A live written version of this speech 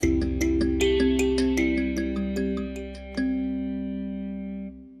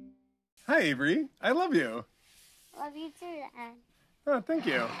Hi, Avery. I love you. Love you too, Dad. Oh, thank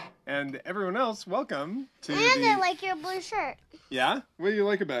you. And everyone else, welcome to I like your blue shirt. Yeah? What do you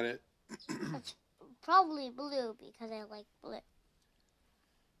like about it? It's probably blue because I like blue.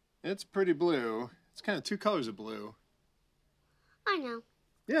 It's pretty blue. It's kind of two colors of blue. I know.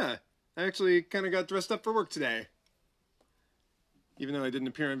 Yeah. I actually kind of got dressed up for work today. Even though I didn't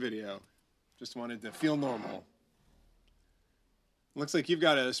appear on video. Just wanted to feel normal. Looks like you've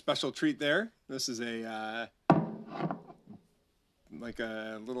got a special treat there. This is a like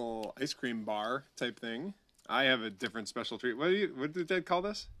a little ice cream bar type thing. I have a different special treat. What did Dad call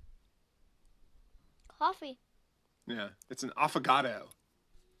this? Coffee. Yeah, it's an affogato.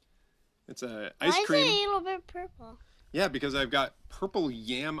 It's a ice cream. Why is it a little bit purple? Yeah, because I've got purple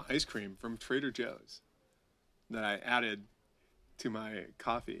yam ice cream from Trader Joe's that I added to my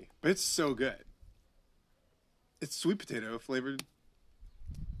coffee. But it's so good. It's sweet potato flavored.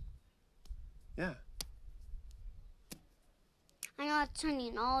 Yeah. I know it's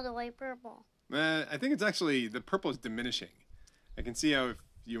turning all the way purple. I think it's actually, the purple is diminishing. I can see how if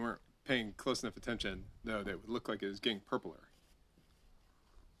you weren't paying close enough attention, though, that it would look like it was getting purpler.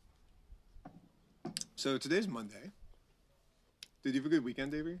 So today's Monday. Did you have a good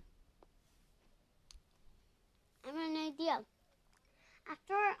weekend, Avery? I have an idea.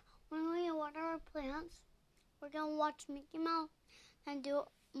 After when we water our plants, we're going to watch Mickey Mouse and do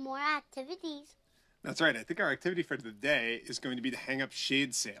more activities. That's right. I think our activity for the day is going to be to hang up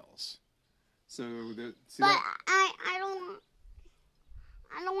shade sails. So, I don't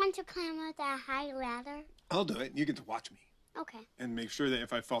want to climb up that high ladder. I'll do it. You get to watch me. Okay. And make sure that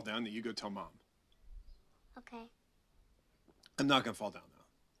if I fall down, that you go tell Mom. Okay. I'm not going to fall down,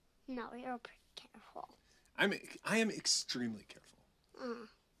 though. No, you're pretty careful. I am extremely careful.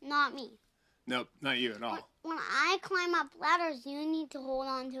 Not me. Nope, not you at all. When I climb up ladders, you need to hold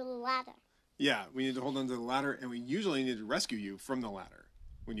on to the ladder. Yeah, we need to hold on to the ladder, and we usually need to rescue you from the ladder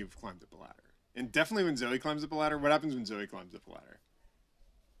when you've climbed up a ladder. And definitely when Zoe climbs up a ladder. What happens when Zoe climbs up a ladder?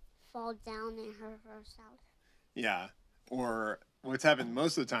 Fall down and hurt herself. Yeah, or what's happened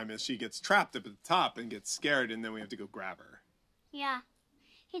most of the time is she gets trapped up at the top and gets scared, and then we have to go grab her. Yeah.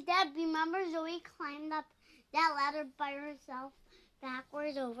 Hey, Dad, remember Zoe climbed up that ladder by herself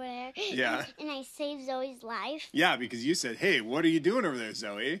backwards over there? Yeah. And I saved Zoe's life? Yeah, because you said, hey, what are you doing over there,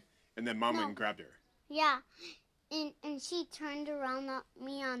 Zoe? And then Mom went and grabbed her. Yeah. And she turned around at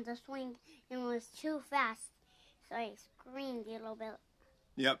me on the swing and was too fast. So I screamed a little bit.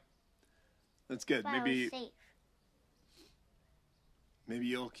 Yep. That's good. But I was safe. Maybe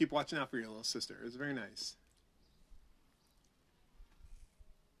you'll keep watching out for your little sister. It's very nice.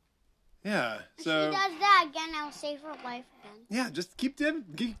 Yeah. So if she does that again, I'll save her life again. Yeah, just keep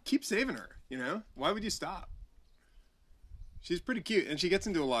saving her, you know? Why would you stop? She's pretty cute, and she gets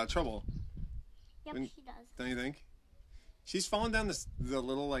into a lot of trouble. Yep, she does. Don't you think? She's fallen down the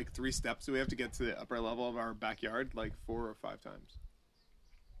little, like, 3 steps that we have to get to the upper level of our backyard, like, 4 or 5 times.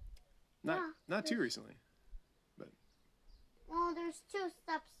 Not too recently, but... Well, there's 2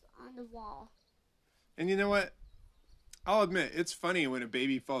 steps on the wall. And you know what? I'll admit, it's funny when a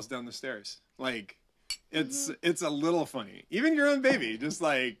baby falls down the stairs. Like, it's a little funny. Even your own baby, just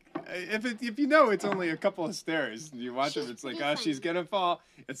like, if you know it's only a couple of stairs, you watch them, it's like, oh, she's gonna fall.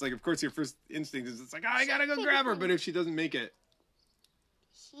 It's like, of course, your first instinct is, it's like, oh, I gotta go grab her, but if she doesn't make it.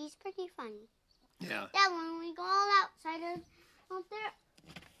 She's pretty funny. Yeah. Dad, when we go all outside out there,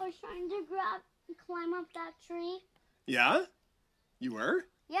 I was trying to climb up that tree. Yeah? You were?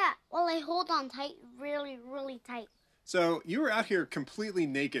 Yeah. Well, I hold on tight, really, really tight. So, you were out here completely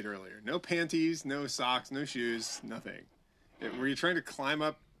naked earlier. No panties, no socks, no shoes, nothing. Were you trying to climb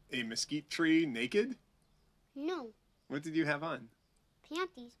up a mesquite tree naked? No. What did you have on?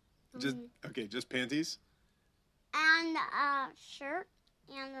 Panties. Just panties? And a shirt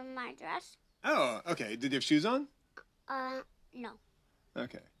and my dress. Oh, okay. Did you have shoes on? No.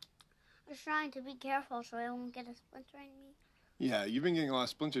 Okay. I was trying to be careful so I won't get a splinter in me. Yeah, you've been getting a lot of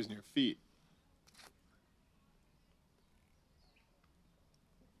splinters in your feet.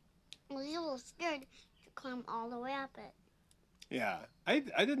 I was a little scared to climb all the way up it. Yeah, I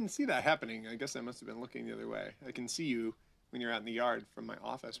didn't see that happening. I guess I must have been looking the other way. I can see you when you're out in the yard from my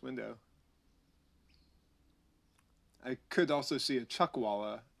office window. I could also see a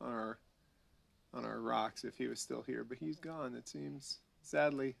chuckwalla on our rocks if he was still here, but he's gone, it seems.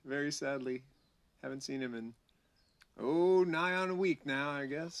 Sadly, very sadly. Haven't seen him in, nigh on a week now, I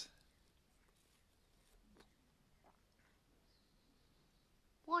guess.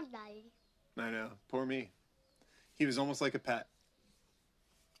 Poor Daddy. I know, poor me. He was almost like a pet.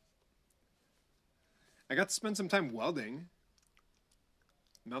 I got to spend some time welding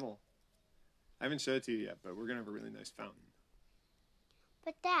metal. I haven't showed it to you yet, but we're going to have a really nice fountain.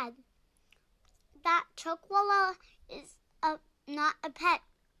 But Dad, that chocolate is not a pet.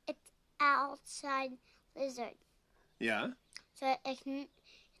 It's outside lizard. Yeah? So it's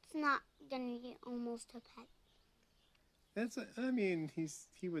not going to be almost a pet.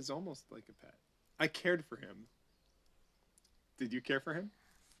 He was almost like a pet. I cared for him. Did you care for him?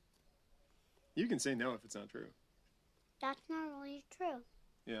 You can say no if it's not true. That's not really true.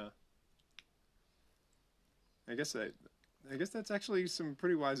 Yeah. I guess that's actually some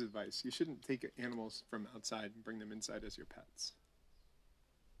pretty wise advice. You shouldn't take animals from outside and bring them inside as your pets.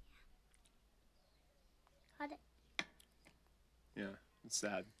 Got it. Yeah, it's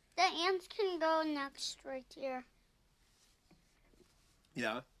sad. The ants can go next right here.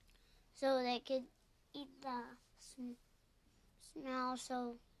 Yeah. So they could eat the smell,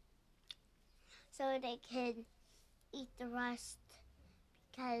 so they could eat the rest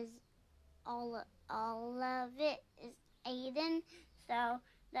because all of it is eaten. So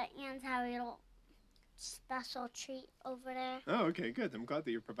the ants have a little special treat over there. Oh, okay, good. I'm glad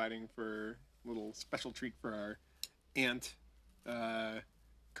that you're providing for a little special treat for our ant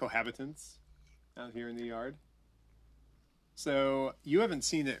cohabitants out here in the yard. So you haven't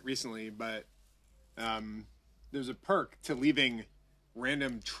seen it recently, but there's a perk to leaving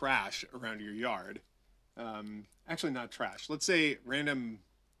random trash around your yard. Actually, not trash. Let's say random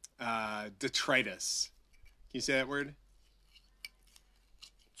detritus. Can you say that word?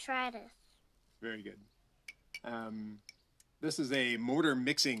 Detritus. Very good. This is a mortar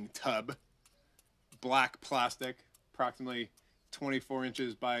mixing tub, black plastic, approximately 24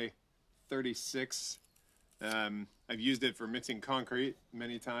 inches by 36. I've used it for mixing concrete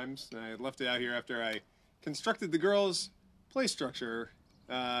many times. I left it out here after I constructed the girls' play structure,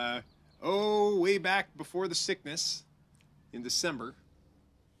 way back before the sickness in December.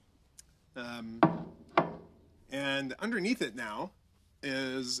 And underneath it now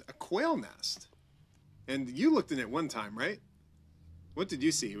is a quail nest. And you looked in it one time, right? What did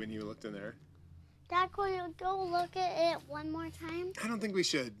you see when you looked in there? Dad, could you go look at it one more time? I don't think we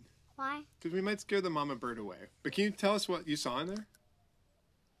should. Why? Because we might scare the mama bird away. But can you tell us what you saw in there?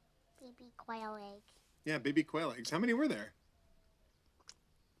 Baby quail egg. Yeah, baby quail eggs. How many were there?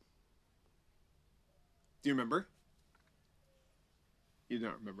 Do you remember? You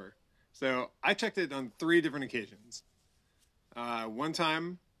don't remember. So I checked it on 3 different occasions. One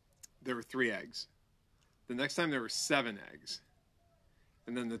time, there were 3 eggs. The next time, there were 7 eggs.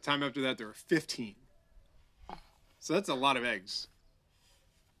 And then the time after that, there were 15. So that's a lot of eggs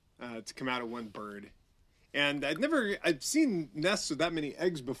to come out of one bird. And I've seen nests with that many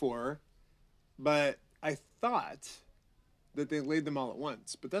eggs before, but I thought that they laid them all at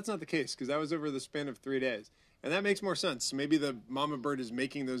once. But that's not the case, because that was over the span of 3 days. And that makes more sense. Maybe the mama bird is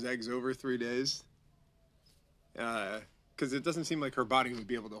making those eggs over 3 days. Because it doesn't seem like her body would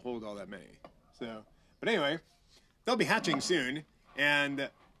be able to hold all that many. But anyway, they'll be hatching soon. And,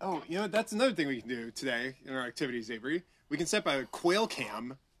 that's another thing we can do today in our activities, Avery. We can set up a quail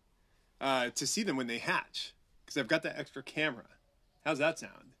cam to see them when they hatch. Because I've got that extra camera. How's that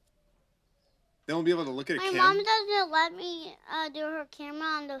sound? They won't be able to look at a My cam. mom doesn't let me do her camera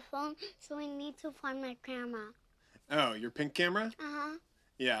on the phone, so we need to find my camera. Oh, your pink camera? Uh-huh.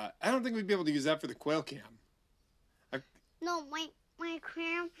 Yeah, I don't think we'd be able to use that for the quail cam. No, my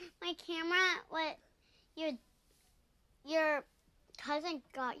camera, what your cousin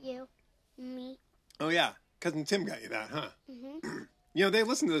got you, me. Oh, yeah. Cousin Tim got you that, huh? Mm-hmm. They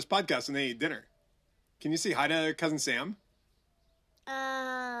listen to this podcast when they eat dinner. Can you say hi to Cousin Sam?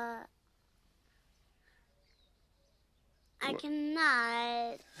 I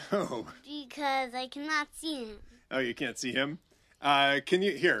cannot. Oh. Because I cannot see him. Oh, you can't see him?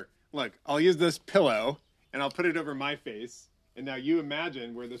 Here, look, I'll use this pillow, and I'll put it over my face. And now you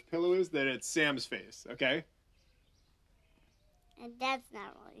imagine where this pillow is, that it's Sam's face, okay? And that's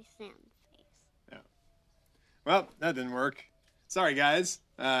not really Sam's face. Oh. Well, that didn't work. Sorry, guys.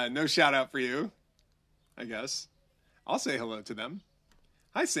 No shout out for you, I guess. I'll say hello to them.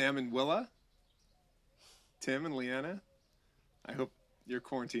 Hi, Sam and Willa. Tim and Leanna. I hope your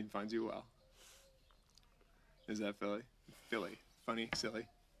quarantine finds you well. Is that Philly? Philly. Funny, silly.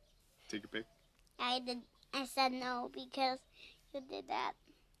 Take your pick. I said no because you did that.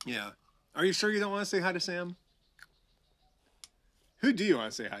 Yeah. Are you sure you don't want to say hi to Sam? Who do you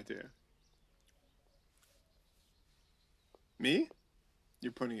want to say hi to? Me?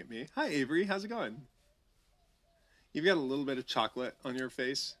 You're pointing at me. Hi, Avery. How's it going? You've got a little bit of chocolate on your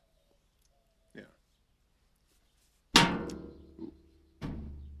face. Yeah. Ooh.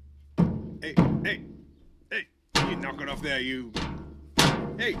 Hey. You knock it off there, you.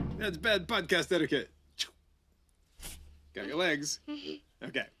 Hey, that's bad podcast etiquette. Got your legs.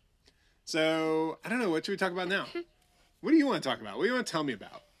 Okay. So, I don't know. What should we talk about now? What do you want to talk about? What do you want to tell me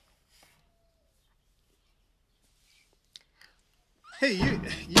about? Hey, you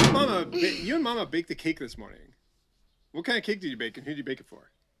and Mama baked a cake this morning. What kind of cake did you bake, and who did you bake it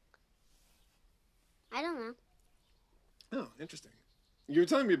for? I don't know. Oh, interesting. You were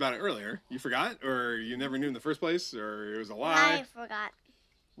telling me about it earlier. You forgot, or you never knew in the first place, or it was a lie? I forgot.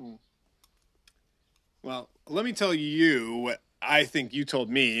 Well, let me tell you what I think you told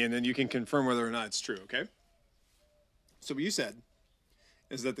me, and then you can confirm whether or not it's true, okay? So what you said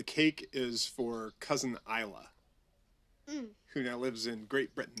is that the cake is for cousin Isla, who now lives in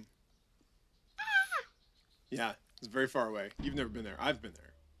Great Britain. Yeah, it's very far away. You've never been there. I've been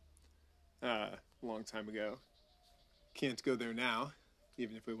there. A long time ago. Can't go there now,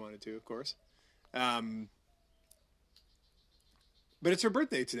 even if we wanted to, of course. But it's her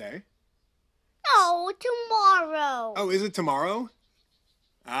birthday today. No, tomorrow. Oh, is it tomorrow?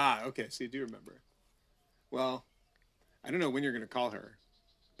 Ah, okay, so you do remember. Well, I don't know when you're going to call her,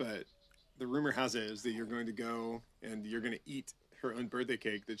 but the rumor has it is that you're going to go and you're going to eat her own birthday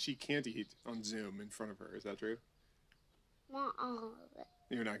cake that she can't eat on Zoom in front of her. Is that true? Not all of it.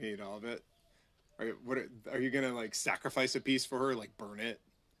 You're not going to eat all of it? Are you going to, like, sacrifice a piece for her, like burn it,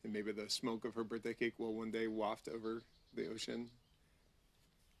 and maybe the smoke of her birthday cake will one day waft over the ocean?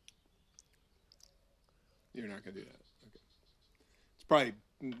 You're not going to do that. Okay. It's probably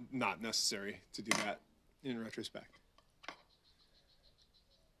not necessary to do that in retrospect.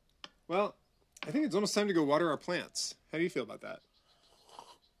 Well, I think it's almost time to go water our plants. How do you feel about that?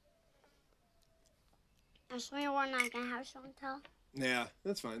 Actually, we're not going to have show and tell. Yeah,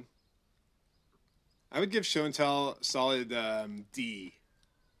 that's fine. I would give show and tell solid D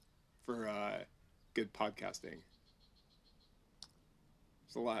for good podcasting.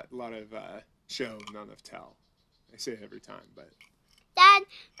 There's a lot of show, not enough tell. I say it every time, but... Dad,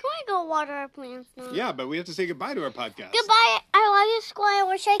 can we go water our plants now? Yeah, but we have to say goodbye to our podcast. Goodbye. I love you, School. I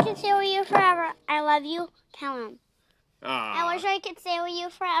wish I could stay with you forever. I love you, Callum. I wish I could stay with you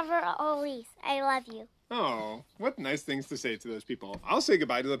forever, always. I love you. Oh, what nice things to say to those people. I'll say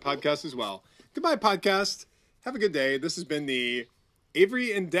goodbye to the podcast as well. Goodbye, podcast. Have a good day. This has been the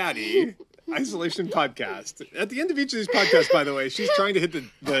Avery and Daddy Isolation Podcast. At the end of each of these podcasts, by the way, she's trying to hit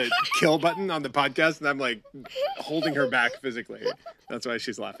the kill button on the podcast, and I'm like holding her back physically. That's why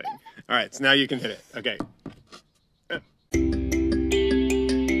she's laughing. All right, so now you can hit it. Okay.